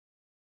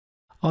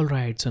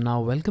Alright, so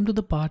now welcome to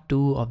the part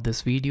 2 of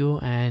this video,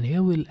 and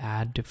here we'll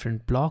add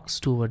different blocks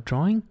to our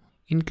drawing,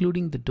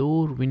 including the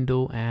door,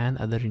 window and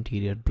other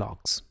interior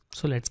blocks.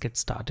 So let's get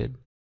started.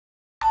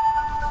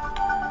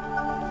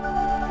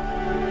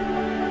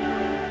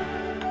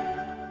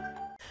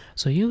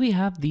 So here we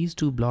have these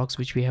two blocks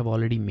which we have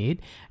already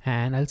made,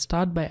 and I'll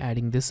start by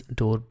adding this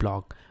door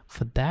block.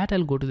 For that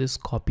I'll go to this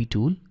copy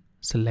tool,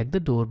 select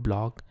the door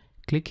block,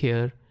 click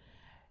here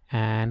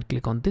and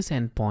click on this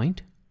endpoint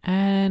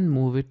and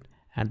move it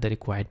at the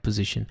required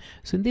position.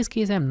 So in this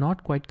case I'm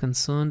not quite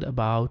concerned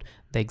about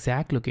the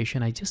exact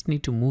location, I just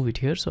need to move it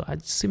here. So I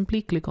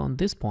simply click on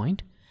this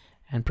point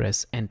and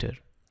press enter.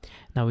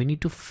 Now we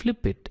need to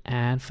flip it,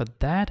 and for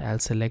that I'll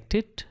select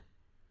it,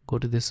 go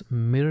to this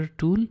mirror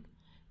tool,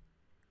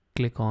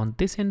 click on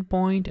this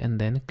endpoint and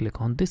then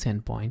click on this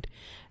endpoint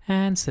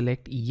and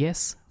select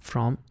yes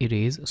from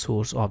erase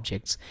source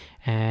objects,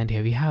 and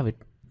here we have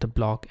it, the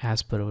block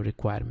as per our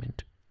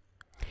requirement.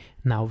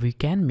 Now we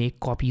can make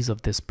copies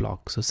of this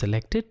block. So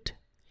select it,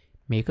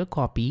 make a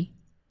copy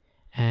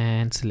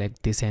and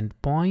select this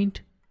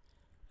endpoint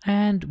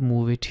and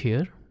move it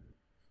here,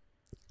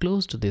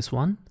 close to this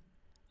one,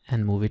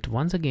 and move it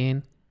once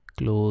again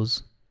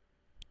close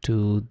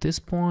to this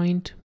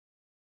point,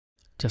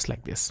 just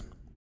like this.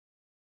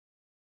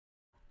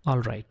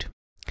 Alright,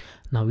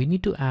 now we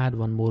need to add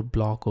one more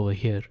block over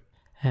here,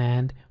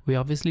 and we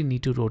obviously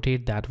need to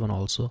rotate that one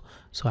also.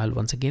 So I'll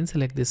once again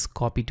select this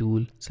copy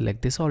tool,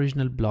 select this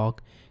original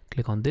block,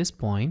 click on this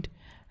point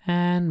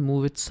and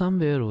move it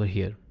somewhere over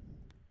here.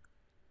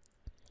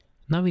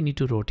 Now we need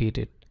to rotate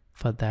it.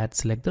 For that,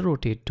 select the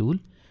rotate tool,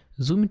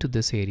 zoom into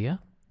this area,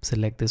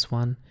 select this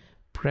one,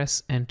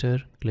 press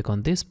enter, click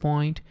on this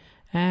point,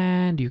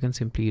 and you can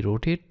simply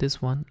rotate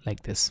this one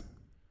like this.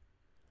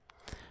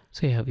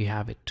 So here we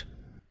have it.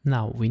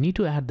 Now we need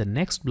to add the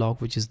next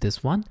block, which is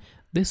this one,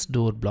 this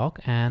door block,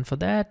 and for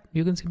that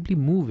you can simply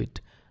move it.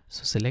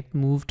 So select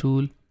move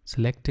tool,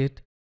 select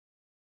it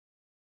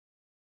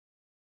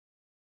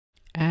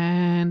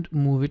and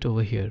move it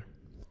over here.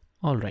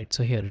 Alright,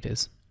 so here it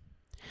is.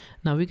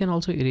 Now we can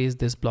also erase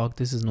this block,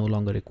 this is no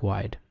longer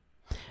required.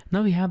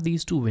 Now we have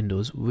these two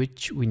windows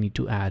which we need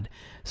to add.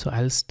 So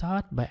I'll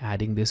start by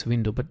adding this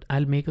window, but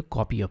I'll make a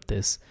copy of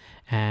this,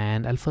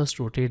 and I'll first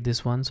rotate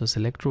this one. So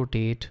select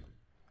rotate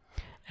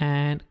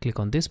and click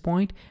on this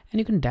point, and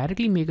you can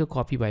directly make a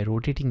copy by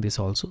rotating this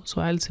also.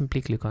 So I'll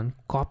simply click on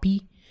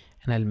copy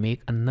and I'll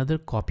make another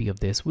copy of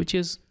this which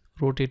is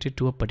rotated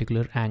to a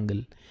particular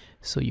angle.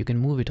 So you can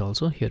move it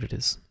also, here it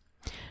is.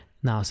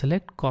 Now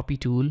select copy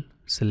tool,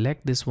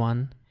 select this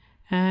one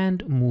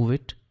and move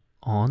it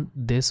on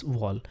this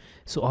wall.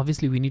 So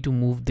obviously we need to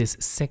move this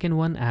second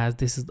one, as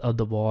this is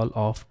the wall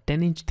of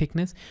 10-inch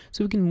thickness,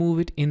 so we can move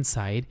it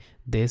inside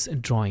this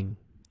drawing,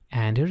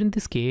 and here in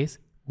this case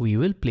we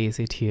will place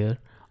it here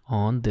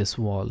on this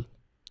wall,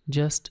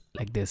 just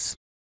like this,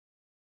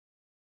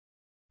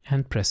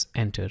 and press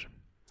enter.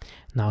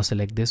 Now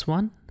select this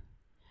one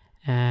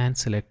and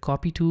select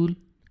copy tool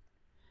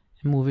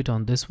and move it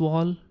on this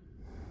wall.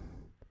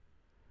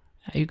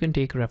 You can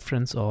take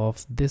reference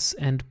of this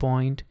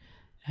endpoint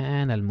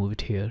and I'll move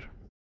it here,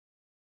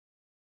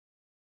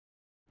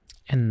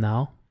 and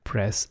now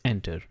press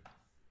enter.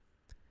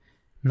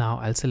 Now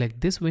I'll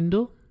select this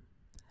window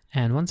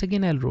and once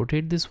again I'll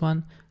rotate this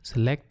one,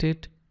 select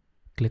it,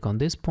 click on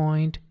this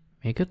point,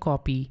 make a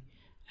copy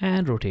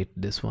and rotate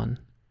this one.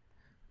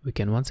 We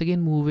can once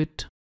again move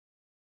it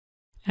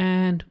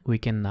and we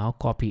can now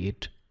copy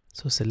it.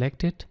 So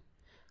select it,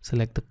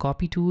 select the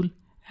copy tool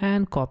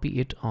and copy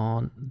it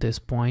on this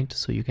point.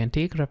 So you can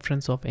take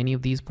reference of any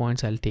of these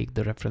points. I'll take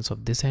the reference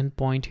of this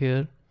endpoint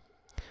here.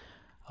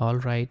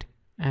 Alright,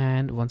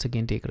 and once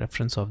again take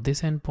reference of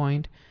this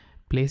endpoint,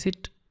 place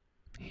it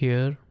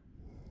here,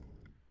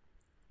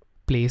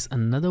 place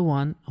another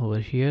one over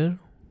here,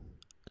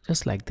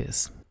 just like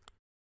this.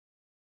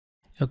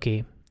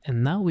 Okay,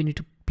 and now we need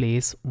to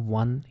place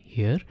one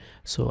here.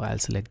 So I'll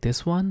select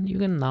this one. You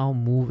can now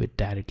move it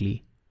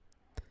directly.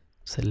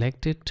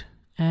 Select it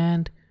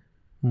and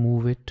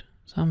move it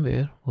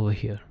somewhere over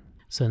here.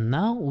 So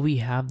now we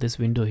have this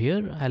window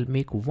here. I'll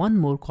make one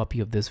more copy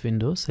of this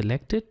window,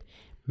 select it,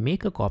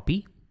 make a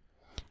copy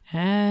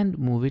and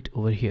move it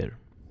over here.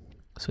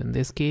 So in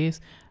this case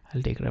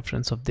I'll take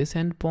reference of this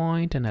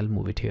endpoint and I'll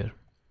move it here.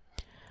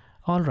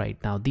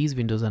 Alright, now these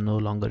windows are no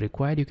longer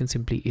required, you can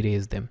simply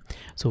erase them.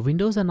 So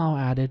windows are now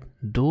added,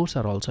 doors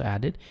are also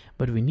added,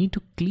 but we need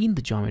to clean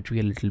the geometry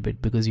a little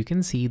bit because you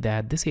can see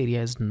that this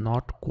area is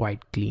not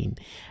quite clean,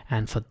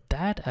 and for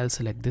that I'll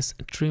select this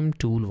trim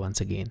tool once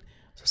again.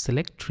 So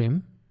select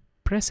trim,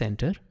 press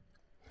enter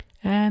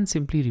and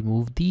simply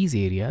remove these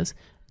areas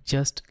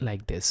just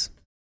like this.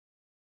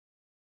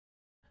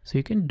 So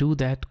you can do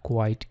that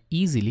quite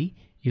easily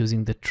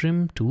using the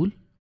trim tool.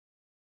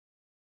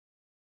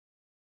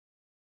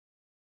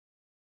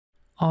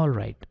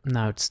 Alright,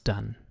 now it's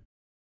done.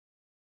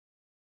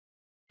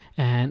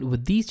 And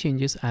with these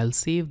changes, I'll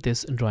save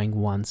this drawing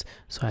once.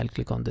 So I'll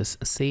click on this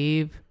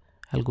save.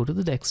 I'll go to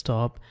the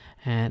desktop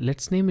and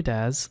let's name it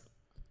as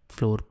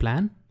floor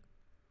plan.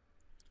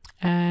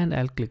 and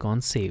I'll click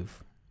on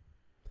save.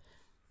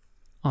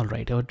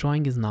 Alright, our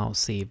drawing is now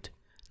saved.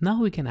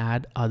 Now we can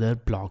add other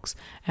blocks,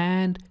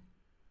 and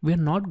we're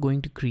not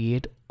going to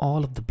create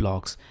all of the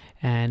blocks,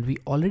 and we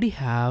already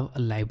have a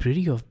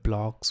library of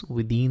blocks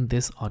within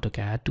this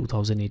AutoCAD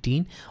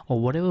 2018 or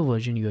whatever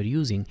version you are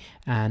using,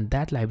 and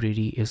that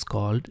library is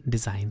called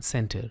Design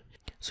Center.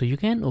 So you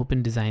can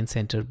open Design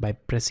Center by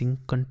pressing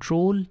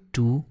Ctrl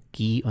 2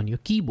 key on your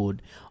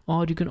keyboard,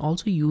 or you can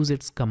also use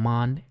its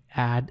command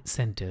Add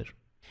Center.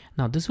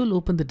 Now this will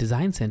open the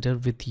Design Center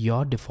with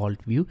your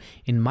default view.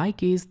 In my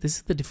case, this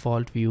is the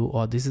default view,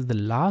 or this is the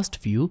last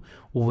view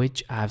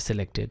which I have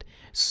selected.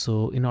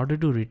 So in order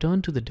to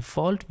return to the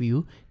default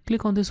view,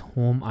 click on this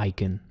home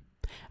icon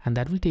and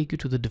that will take you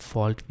to the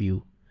default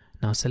view.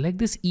 Now select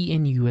this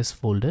ENUS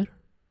folder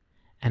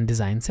and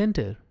Design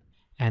Center,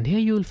 and here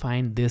you will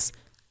find this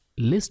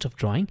list of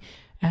drawing,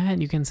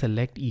 and you can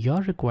select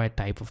your required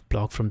type of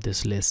block from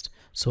this list.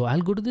 So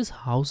I'll go to this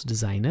house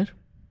designer,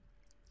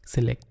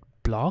 select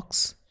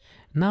blocks.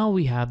 Now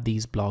we have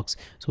these blocks,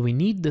 so we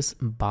need this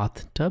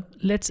bathtub.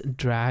 Let's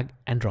drag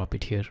and drop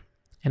it here,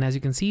 and as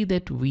you can see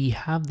that we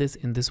have this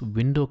in this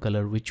window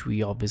color, which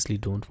we obviously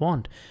don't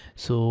want.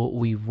 So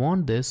we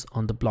want this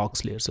on the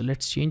blocks layer, so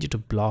let's change it to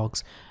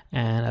blocks,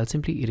 and I'll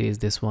simply erase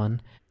this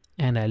one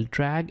and I'll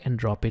drag and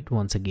drop it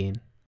once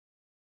again.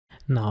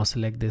 Now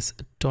select this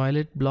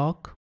toilet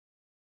block,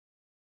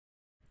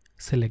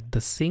 select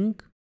the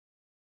sink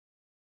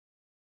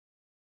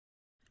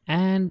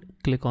and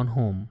click on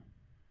home.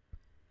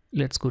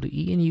 Let's go to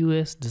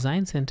ENUS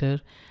Design Center,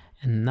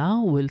 and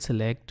now we'll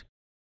select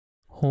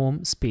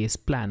Home Space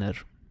Planner,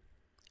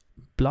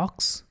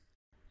 blocks,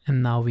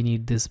 and now we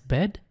need this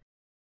bed.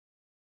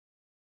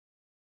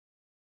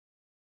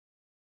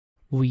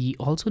 We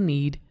also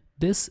need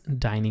this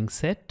dining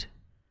set,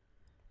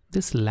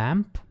 this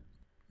lamp,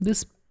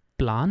 this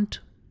plant,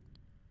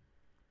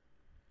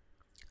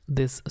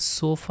 this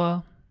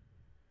sofa,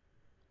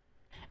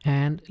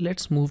 and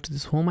let's move to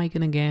this home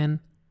icon again,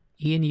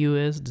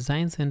 ENUS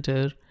Design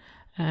Center,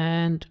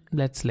 and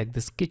let's select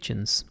this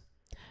kitchens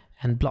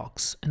and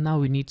blocks. And now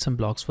we need some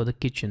blocks for the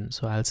kitchen,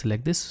 so I'll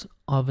select this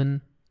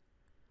oven,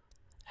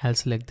 I'll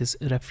select this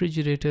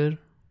refrigerator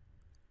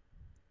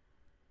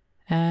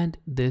and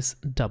this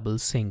double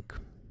sink.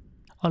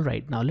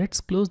 Alright, now let's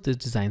close this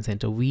Design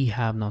Center. We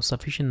have now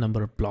sufficient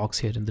number of blocks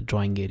here in the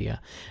drawing area.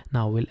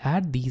 Now we'll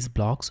add these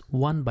blocks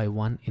one by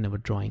one in our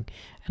drawing,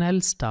 and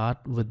I'll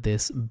start with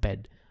this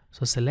bed.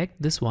 So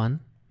select this one,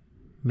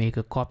 make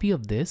a copy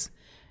of this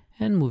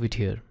and move it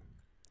here.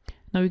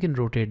 Now we can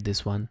rotate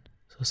this one.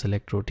 So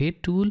select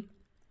rotate tool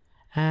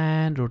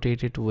and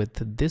rotate it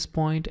with this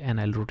point,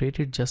 and I'll rotate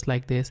it just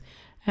like this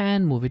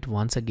and move it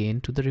once again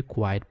to the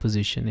required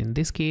position. In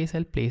this case,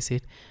 I'll place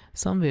it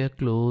somewhere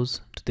close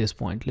to this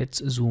point. Let's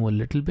zoom a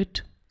little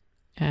bit,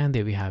 and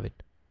there we have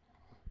it.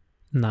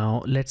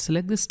 Now let's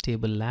select this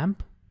table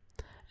lamp,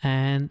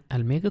 and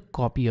I'll make a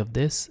copy of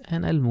this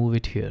and I'll move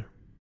it here.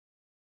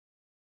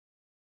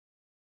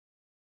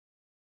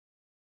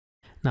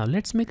 Now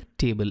let's make a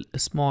table, a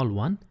small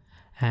one,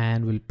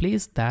 and we'll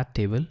place that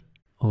table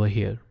over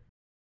here.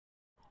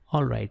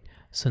 Alright,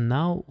 so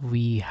now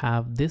we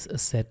have this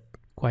set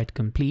quite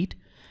complete,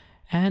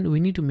 and we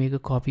need to make a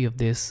copy of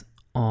this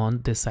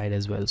on this side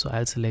as well. So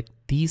I'll select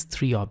these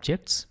three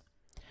objects,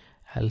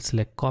 I'll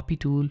select copy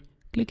tool,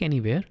 click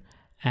anywhere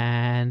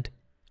and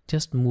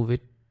just move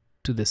it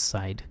to this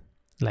side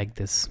like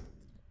this.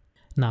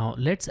 Now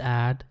let's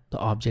add the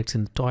objects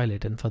in the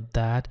toilet, and for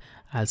that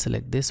I'll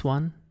select this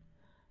one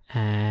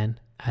and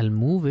I'll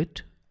move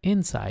it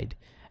inside,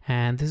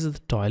 and this is the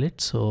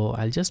toilet, so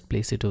I'll just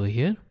place it over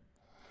here.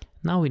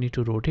 Now we need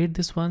to rotate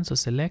this one, so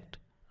select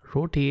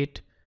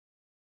rotate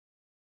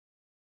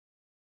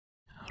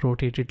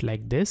it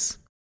like this,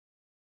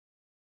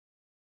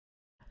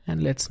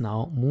 and let's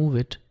now move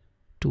it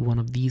to one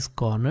of these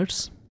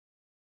corners.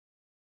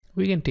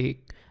 We can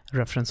take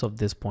reference of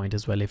this point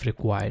as well if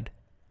required.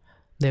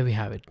 There we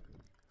have it.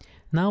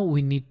 Now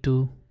we need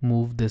to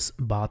move this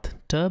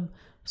bathtub,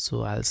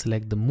 so I'll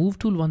select the move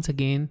tool once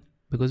again.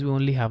 Because we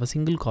only have a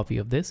single copy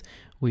of this,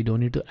 we don't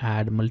need to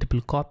add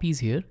multiple copies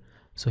here.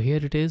 So here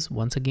it is.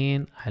 Once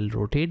again, I'll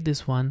rotate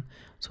this one.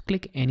 So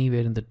click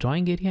anywhere in the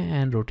drawing area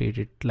and rotate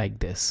it like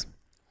this.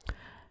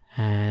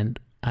 And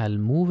I'll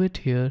move it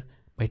here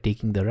by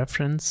taking the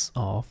reference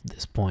of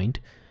this point,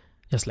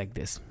 just like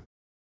this.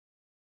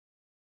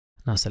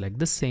 Now select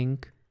the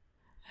sink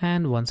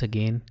and once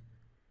again,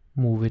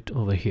 move it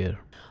over here.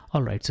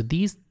 Alright, so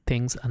these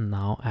things are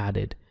now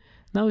added.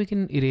 Now we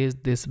can erase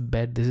this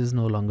bed. This is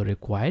no longer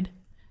required.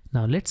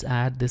 Now let's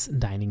add this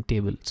dining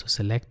table. So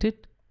select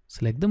it,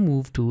 select the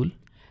move tool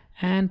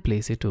and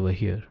place it over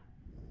here.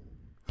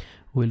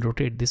 We'll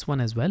rotate this one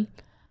as well.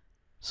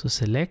 So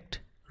select,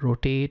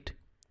 rotate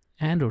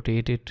and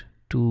rotate it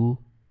to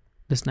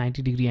this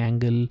 90-degree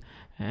angle,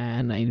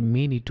 and I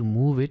may need to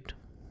move it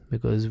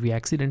because we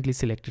accidentally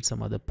selected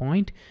some other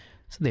point.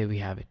 So there we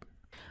have it.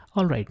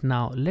 Alright,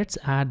 now let's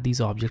add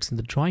these objects in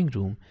the drawing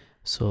room.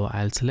 So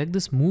I'll select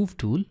this move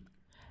tool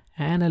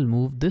and I'll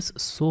move this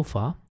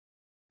sofa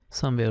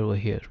somewhere over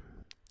here.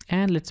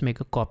 And let's make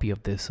a copy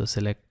of this. So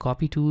select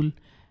copy tool,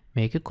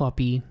 make a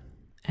copy,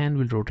 and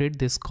we'll rotate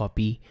this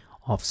copy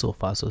of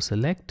sofa. So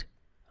select,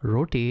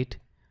 rotate,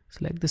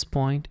 select this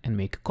point and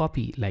make a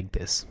copy like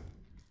this.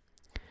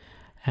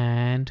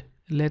 And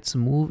let's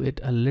move it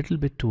a little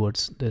bit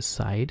towards this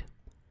side.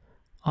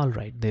 All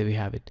right, there we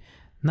have it.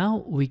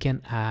 Now we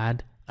can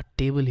add a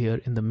table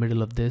here in the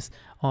middle of this,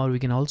 or we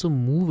can also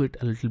move it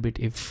a little bit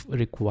if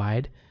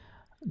required,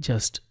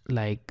 just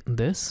like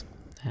this.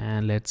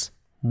 And let's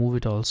move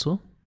it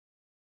also.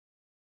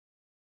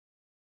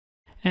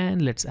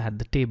 And let's add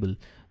the table.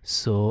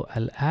 So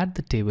I'll add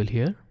the table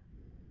here.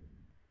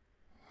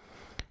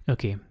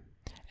 Okay.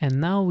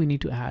 And now we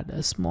need to add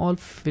a small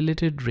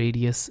filleted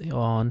radius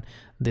on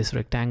this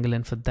rectangle,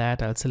 and for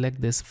that I'll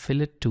select this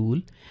fillet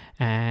tool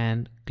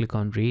and click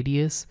on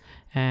radius,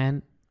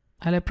 and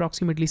I'll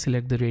approximately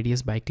select the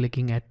radius by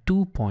clicking at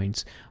 2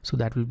 points. So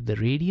that will be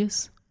the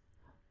radius.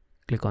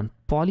 Click on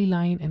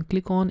polyline and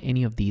click on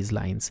any of these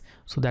lines.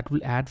 So that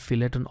will add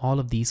fillet on all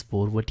of these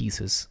 4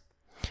 vertices.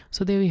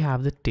 So there we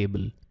have the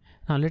table.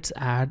 Now let's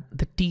add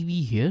the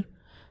TV here.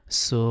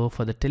 So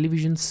for the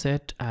television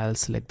set, I'll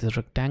select the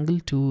rectangle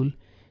tool,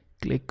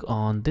 click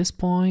on this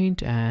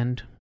point,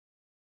 and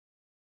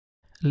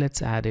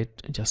let's add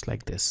it just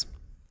like this.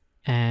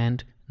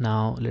 And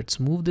now let's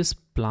move this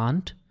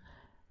plant,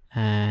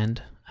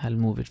 and I'll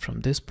move it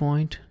from this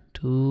point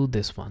to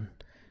this one,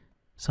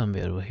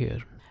 somewhere over here.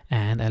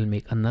 And I'll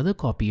make another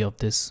copy of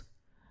this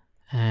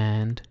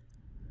and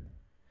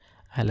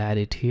I'll add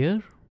it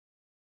here.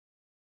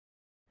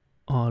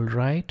 All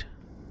right,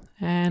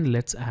 and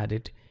let's add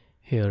it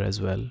here as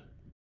well.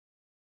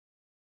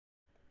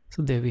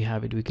 So there we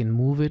have it. We can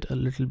move it a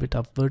little bit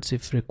upwards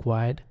if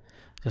required,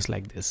 just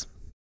like this.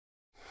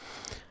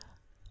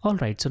 All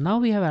right, so now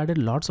we have added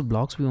lots of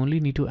blocks. We only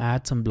need to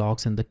add some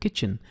blocks in the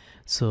kitchen.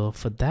 So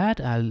for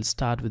that, I'll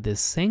start with this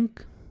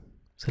sink,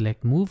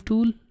 select move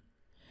tool,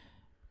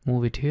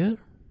 move it here.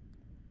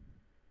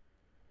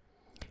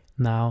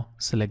 Now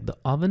select the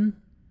oven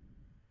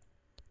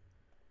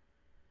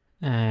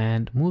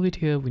and move it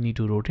here. We need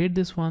to rotate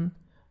this one,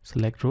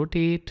 select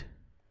rotate.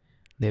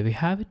 There we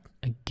have it.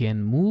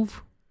 Again,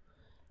 move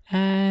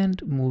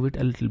and move it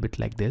a little bit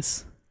like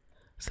this.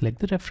 Select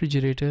the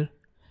refrigerator,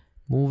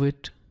 move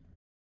it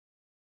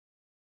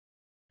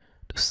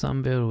to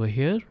somewhere over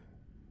here.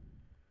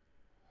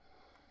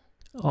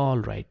 All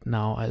right,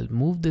 now I'll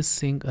move this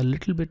sink a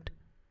little bit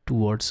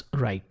towards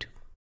right.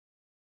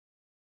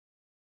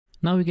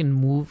 Now we can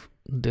move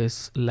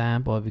this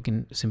lamp, or we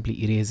can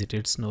simply erase it.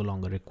 It's no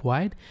longer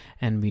required,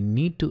 and we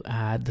need to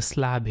add the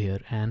slab here.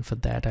 And for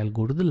that, I'll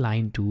go to the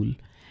line tool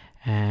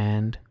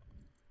and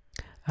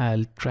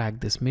I'll track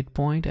this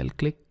midpoint. I'll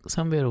click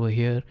somewhere over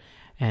here,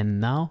 and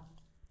now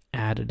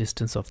add a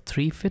distance of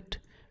 3 feet,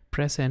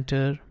 press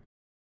enter,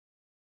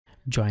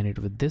 join it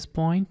with this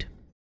point,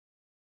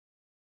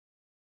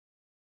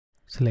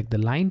 select the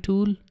line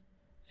tool,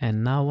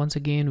 and now once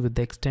again with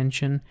the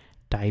extension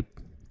type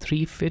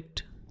 3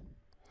 feet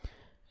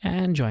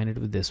and join it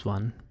with this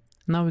one.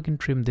 Now we can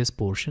trim this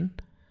portion,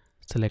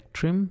 select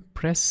trim,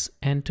 press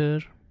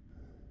enter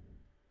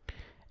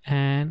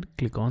and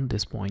click on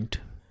this point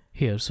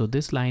here. So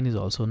this line is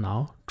also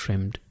now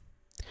trimmed.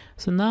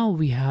 So now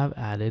we have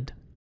added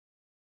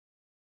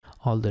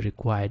all the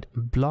required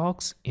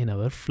blocks in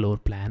our floor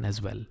plan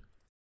as well.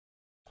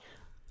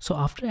 So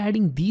after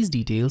adding these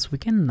details, we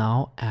can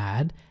now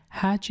add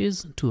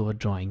hatches to our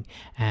drawing.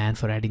 And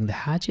for adding the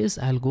hatches,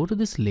 I'll go to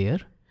this layer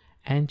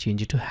and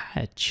change it to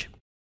hatch.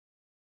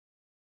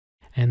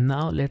 And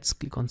now let's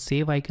click on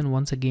save icon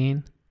once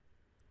again.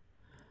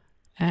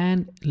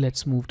 And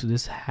let's move to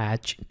this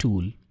hatch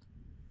tool.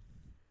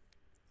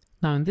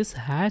 Now in this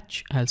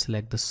hatch, I'll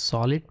select the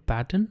solid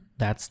pattern.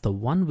 That's the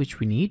one which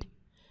we need.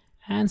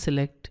 And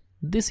select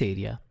this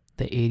area,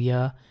 the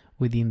area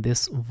within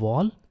this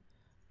wall.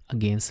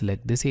 Again,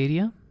 select this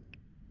area,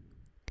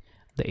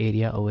 the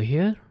area over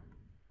here,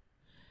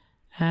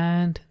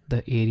 and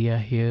the area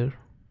here,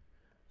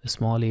 the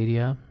small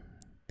area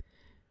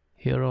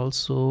here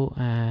also,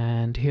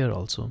 and here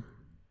also,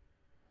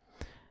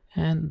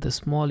 and the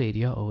small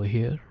area over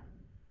here.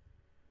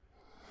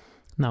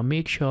 Now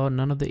make sure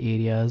none of the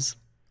areas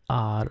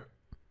are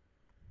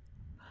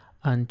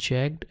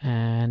unchecked,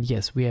 and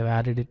yes, we have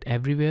added it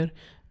everywhere.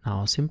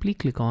 Now simply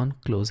click on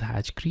close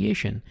hatch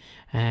creation,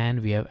 and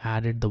we have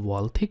added the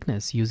wall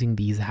thickness using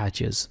these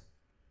hatches.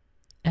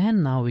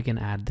 And now we can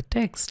add the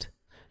text.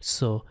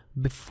 So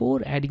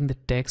before adding the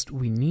text,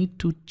 we need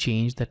to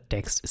change the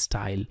text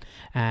style,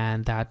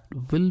 and that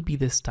will be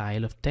the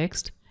style of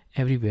text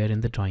everywhere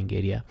in the drawing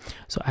area.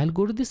 So I'll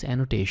go to this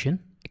annotation,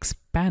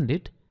 expand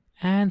it,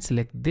 and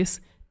select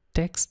this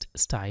text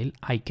style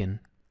icon.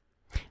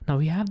 Now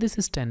we have this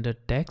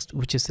standard text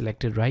which is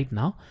selected right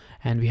now,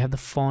 and we have the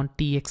font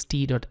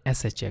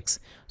txt.shx.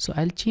 So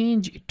I'll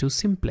change it to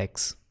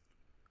simplex.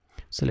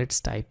 So let's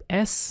type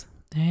S,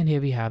 and here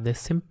we have the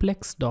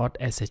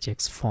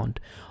simplex.shx font.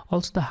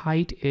 Also the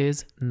height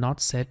is not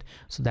set,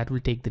 so that will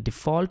take the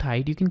default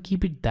height. You can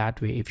keep it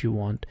that way if you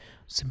want.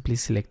 Simply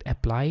select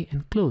apply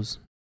and close.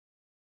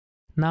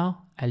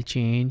 Now I'll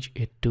change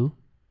it to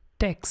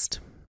text,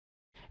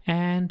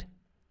 and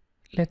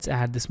let's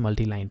add this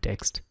multi-line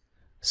text.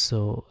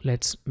 So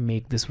let's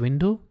make this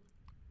window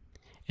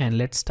and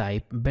let's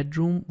type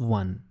bedroom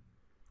 1.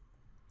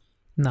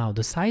 Now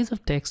the size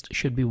of text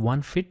should be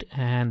 1 feet,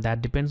 and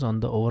that depends on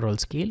the overall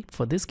scale.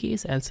 For this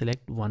case, I'll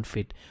select 1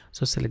 feet.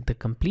 So select the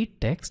complete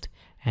text,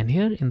 and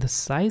here in the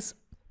size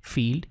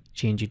field,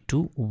 change it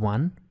to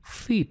 1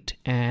 feet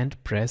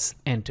and press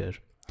enter.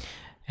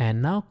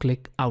 And now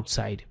click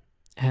outside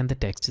and the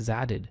text is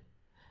added.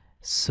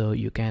 So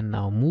you can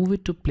now move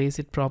it to place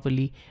it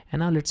properly. And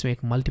now let's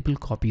make multiple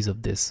copies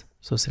of this.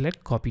 So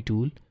select copy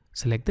tool,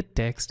 select the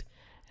text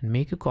and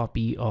make a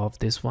copy of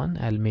this one.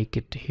 I'll make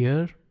it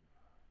here.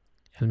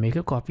 I'll make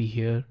a copy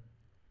here,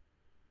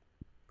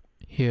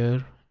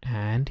 here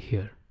and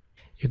here.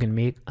 You can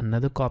make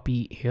another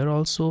copy here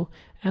also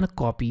and a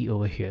copy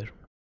over here.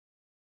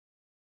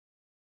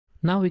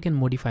 Now we can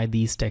modify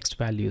these text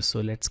values.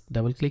 So let's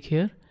double click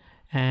here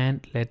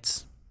and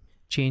let's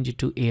change it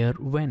to air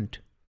vent.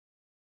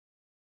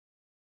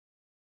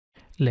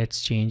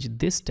 Let's change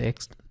this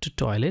text to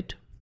toilet.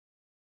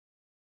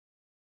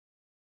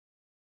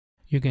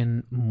 You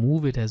can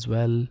move it as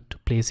well to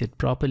place it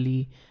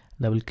properly.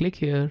 Double click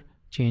here,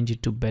 change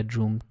it to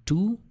bedroom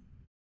 2.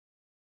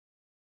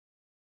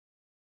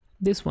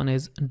 This one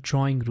is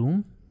drawing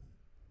room.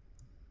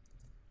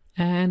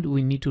 And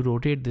we need to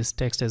rotate this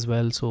text as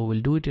well, so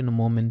we'll do it in a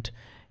moment.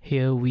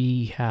 Here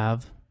we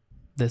have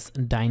this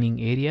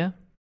dining area.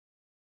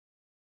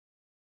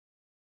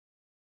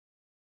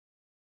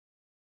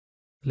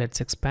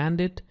 Let's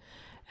expand it,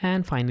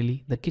 and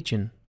finally the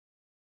kitchen.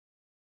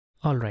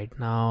 All right,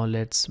 now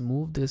let's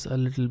move this a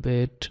little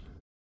bit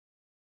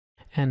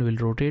and we'll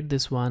rotate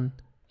this one.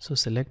 So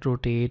select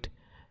rotate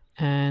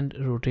and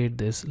rotate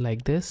this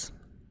like this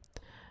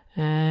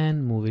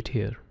and move it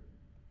here.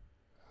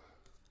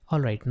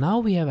 Alright, now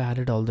we have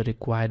added all the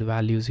required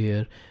values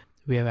here.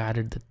 We have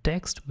added the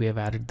text, we have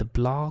added the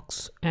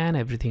blocks and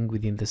everything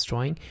within this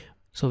drawing.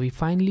 So we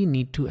finally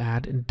need to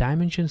add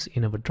dimensions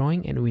in our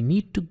drawing, and we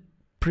need to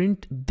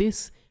print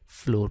this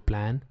floor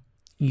plan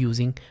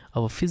using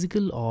our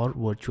physical or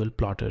virtual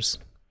plotters.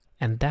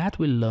 And that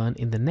we'll learn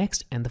in the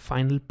next and the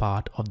final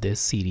part of this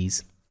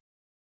series.